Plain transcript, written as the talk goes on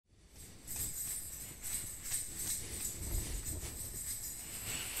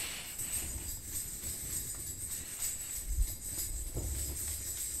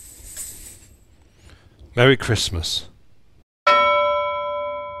Merry Christmas.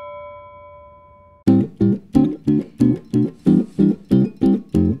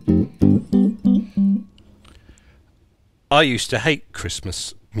 I used to hate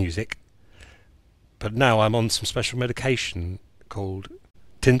Christmas music, but now I'm on some special medication called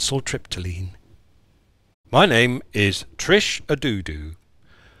tinsel tryptoline. My name is Trish Adudu,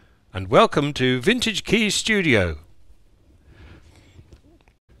 and welcome to Vintage Keys Studio.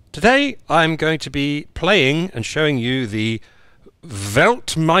 Today I'm going to be playing and showing you the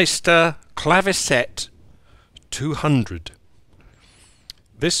Weltmeister Claviset 200.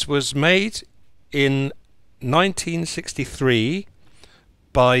 This was made in 1963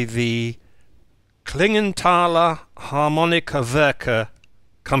 by the Klingenthaler Harmonikawerke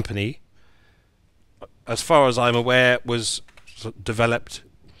company. As far as I'm aware, it was developed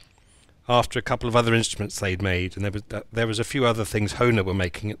after a couple of other instruments they'd made, and there was a few other things Hohner were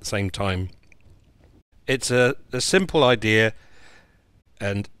making at the same time. It's a simple idea,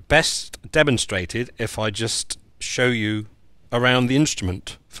 and best demonstrated if I just show you around the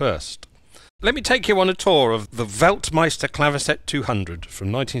instrument first. Let me take you on a tour of the Weltmeister Claviset 200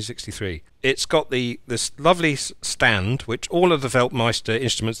 from 1963. It's got this lovely stand, which all of the Weltmeister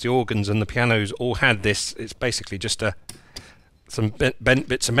instruments, the organs and the pianos, all had this. It's basically just some bent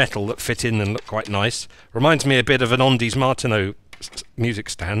bits of metal that fit in and look quite nice. Reminds me a bit of an Ondes Martineau music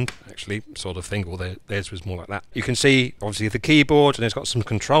stand, actually, sort of thing, or theirs was more like that. You can see, obviously, the keyboard, and it's got some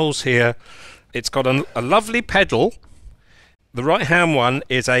controls here. It's got a lovely pedal. The right-hand one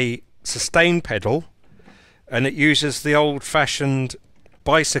is a sustain pedal, and it uses the old-fashioned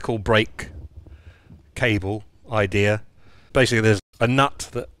bicycle brake cable idea. Basically, there's a nut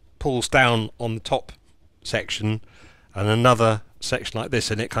that pulls down on the top section and another section like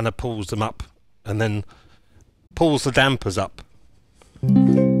this, and it kind of pulls them up and then pulls the dampers up. And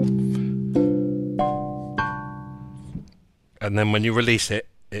then when you release it,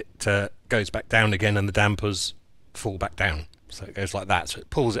 it goes back down again, and the dampers fall back down. So it goes like that. So it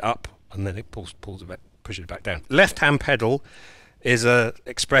pulls it up, and then it pulls it back, pushes it back down. Left-hand pedal is a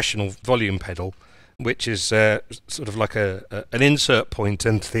expressional volume pedal, which is sort of like an insert point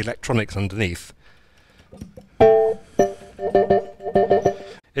into the electronics underneath.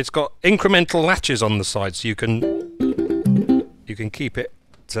 It's got incremental latches on the side, so you can keep it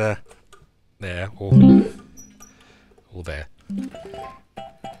there or there.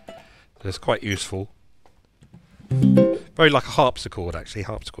 It's quite useful. Very like a harpsichord, actually.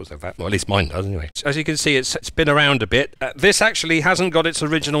 Harpsichords have that. Well, at least mine does, anyway. As you can see, it's been around a bit. This actually hasn't got its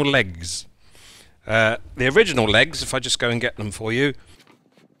original legs. The original legs, if I just go and get them for you,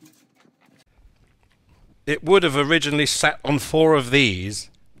 it would have originally sat on 4 of these,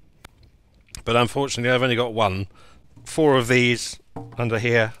 but unfortunately I've only got 1. 4 of these under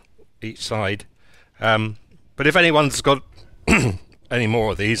here, each side. But if anyone's got any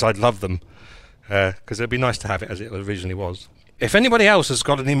more of these, I'd love them. Because it'd be nice to have it as it originally was. If anybody else has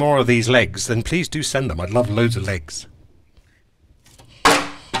got any more of these legs, then please do send them. I'd love loads of legs.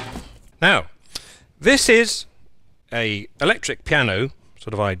 Now, this is a electric piano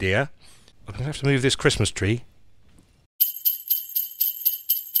sort of idea. I'm going to have to move this Christmas tree.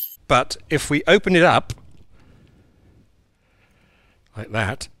 But if we open it up like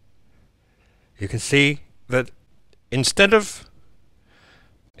that, you can see that instead of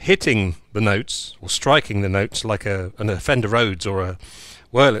hitting the notes or striking the notes like an Fender Rhodes or a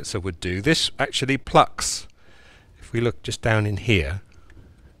Wurlitzer would do, this actually plucks. If we look just down in here,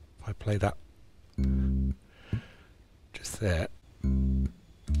 if I play that just there,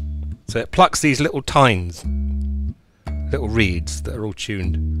 so it plucks these little tines, little reeds that are all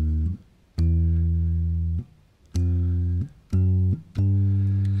tuned.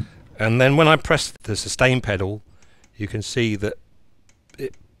 And then when I press the sustain pedal, you can see that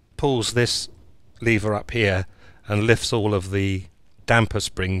it pulls this lever up here and lifts all of the damper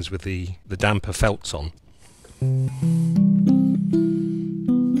springs with the damper felts on.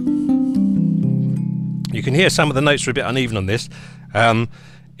 You can hear some of the notes are a bit uneven on this.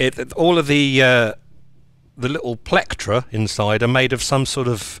 All of the little plectra inside are made of some sort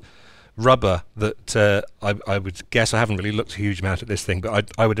of rubber that I would guess, I haven't really looked a huge amount at this thing, but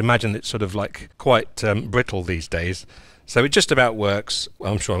I would imagine it's sort of like quite brittle these days. So it just about works.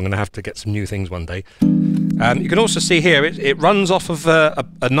 I'm sure I'm going to have to get some new things one day. You can also see here it runs off of a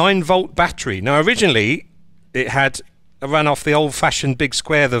 9-volt battery. Now originally it ran off the old-fashioned big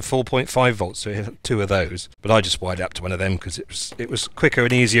square, the 4.5 volts, so it had 2 of those. But I just wired it up to one of them because it was quicker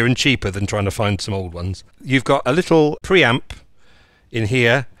and easier and cheaper than trying to find some old ones. You've got a little preamp in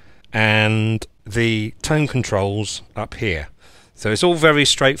here and the tone controls up here. So it's all very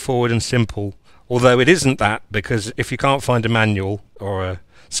straightforward and simple Although it isn't that, because if you can't find a manual or a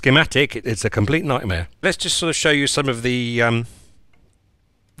schematic, it's a complete nightmare. Let's just sort of show you some of the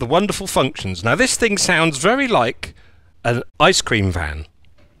wonderful functions. Now this thing sounds very like an ice cream van.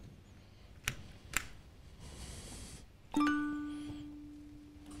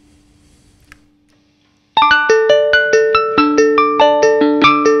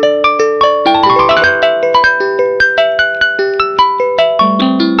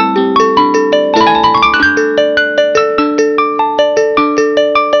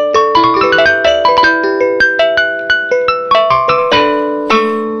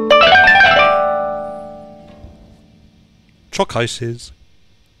 Chalk ices.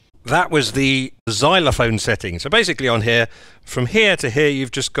 That was the xylophone setting. So basically on here, from here to here,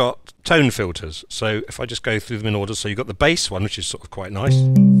 you've just got tone filters. So if I just go through them in order, so you've got the bass one, which is sort of quite nice.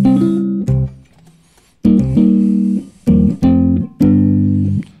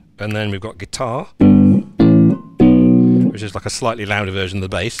 And then we've got guitar, which is like a slightly louder version of the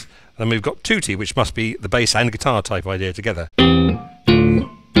bass. And then we've got tutti, which must be the bass and guitar type idea together.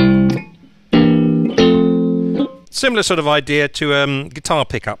 Similar sort of idea to guitar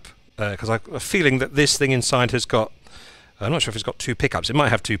pickup, because I have a feeling that this thing inside has got, I'm not sure if it's got two pickups, it might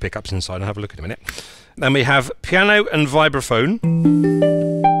have two pickups inside, I'll have a look in a minute. Then we have piano and vibraphone.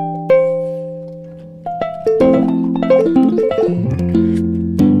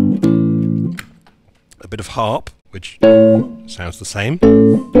 A bit of harp, which sounds the same.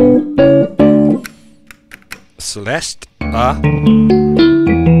 Celeste,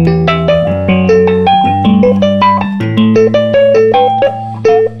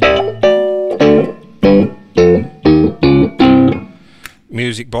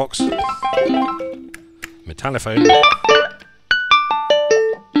 music box, metallophone,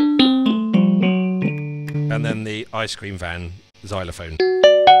 and then the ice cream van xylophone.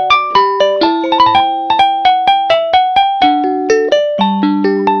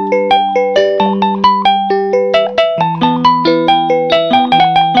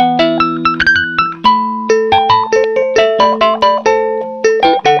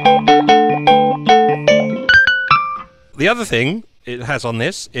 The other thing it has on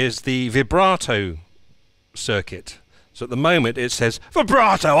this is the vibrato circuit. So at the moment it says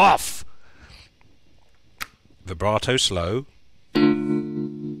vibrato off, vibrato slow,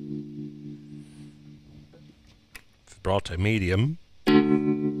 vibrato medium,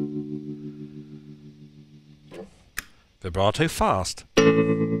 vibrato fast. I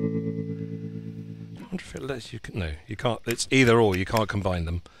wonder if it lets you. No, you can't. It's either or. You can't combine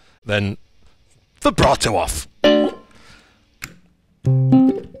them. Then vibrato off.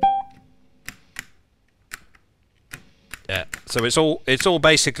 Yeah, so it's all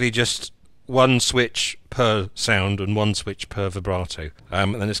basically just one switch per sound and one switch per vibrato.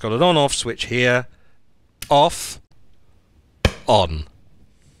 And then it's got an on-off switch here, off, on.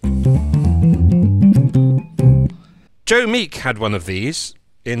 Joe Meek had one of these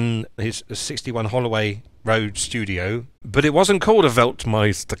in his 61 Holloway Road studio, but it wasn't called a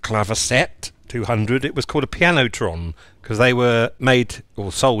Weltmeister Claviset 200, it was called a Pianotron, because they were made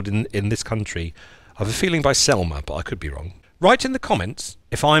or sold in this country. I have a feeling by Selma, but I could be wrong. Write in the comments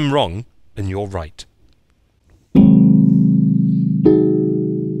if I'm wrong and you're right.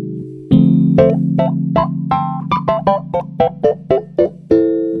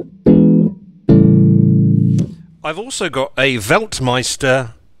 I've also got a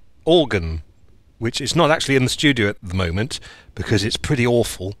Weltmeister organ, which is not actually in the studio at the moment because it's pretty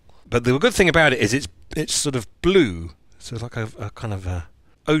awful. But the good thing about it is it's sort of blue, so it's like a kind of a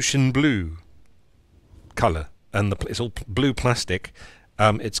ocean blue colour, and it's all blue plastic.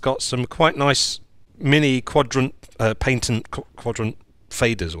 It's got some quite nice mini quadrant quadrant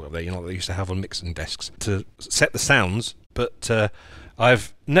faders or whatever, you know, they used to have on mixing desks to set the sounds, but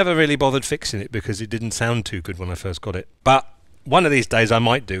I've never really bothered fixing it because it didn't sound too good when I first got it. But one of these days I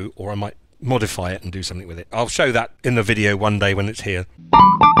might do, or I might modify it and do something with it. I'll show that in the video one day when it's here.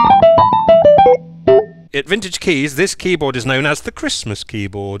 At Vintage Keys, this keyboard is known as the Christmas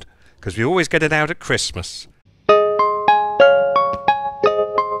keyboard because we always get it out at Christmas.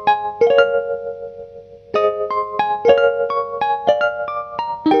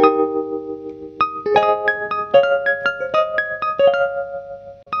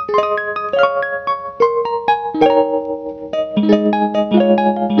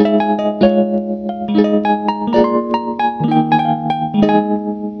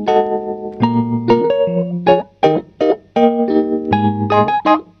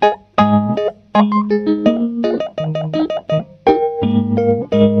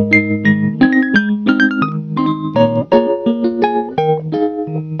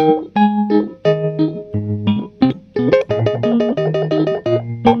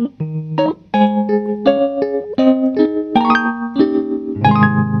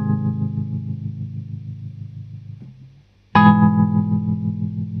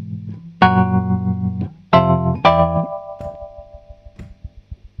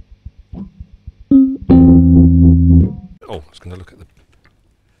 Oh, I was going to look at the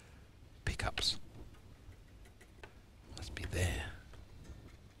pickups. Must be there.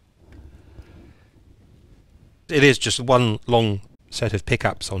 It is just one long set of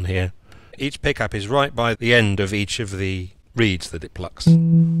pickups on here. Each pickup is right by the end of each of the reeds that it plucks.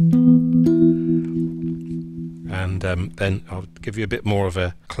 And then I'll give you a bit more of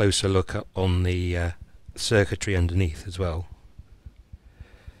a closer look on the circuitry underneath as well.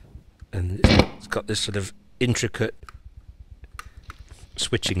 And it's got this sort of intricate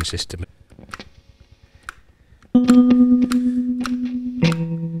switching system.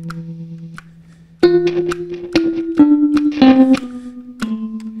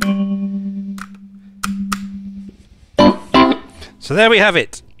 So there we have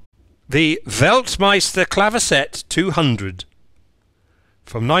it. The Weltmeister Claviset 200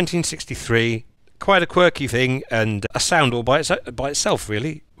 from 1963. Quite a quirky thing and a sound all by itself,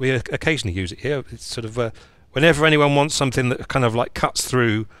 really. We occasionally use it here. It's sort of whenever anyone wants something that kind of like cuts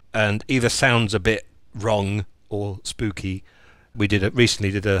through and either sounds a bit wrong or spooky. We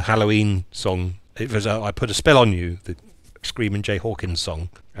recently did a Halloween song. It was I Put a Spell on You, the Screamin' Jay Hawkins song,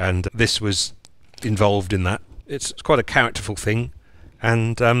 and this was involved in that. It's quite a characterful thing,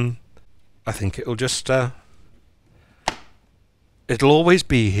 and I think it'll just it'll always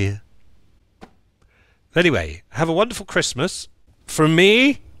be here. Anyway, have a wonderful Christmas. From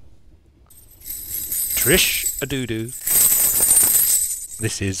me, Trish a-doo-doo.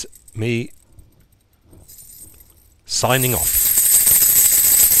 This is me signing off.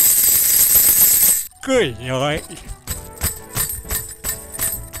 Good night.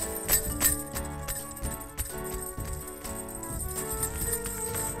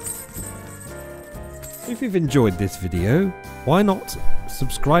 If you've enjoyed this video, why not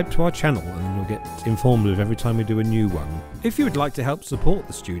subscribe to our channel and you'll get informed of every time we do a new one. If you would like to help support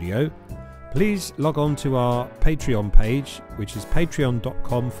the studio, please log on to our Patreon page, which is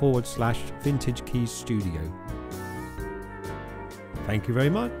patreon.com/vintagekeysstudio. Thank you very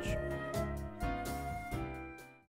much.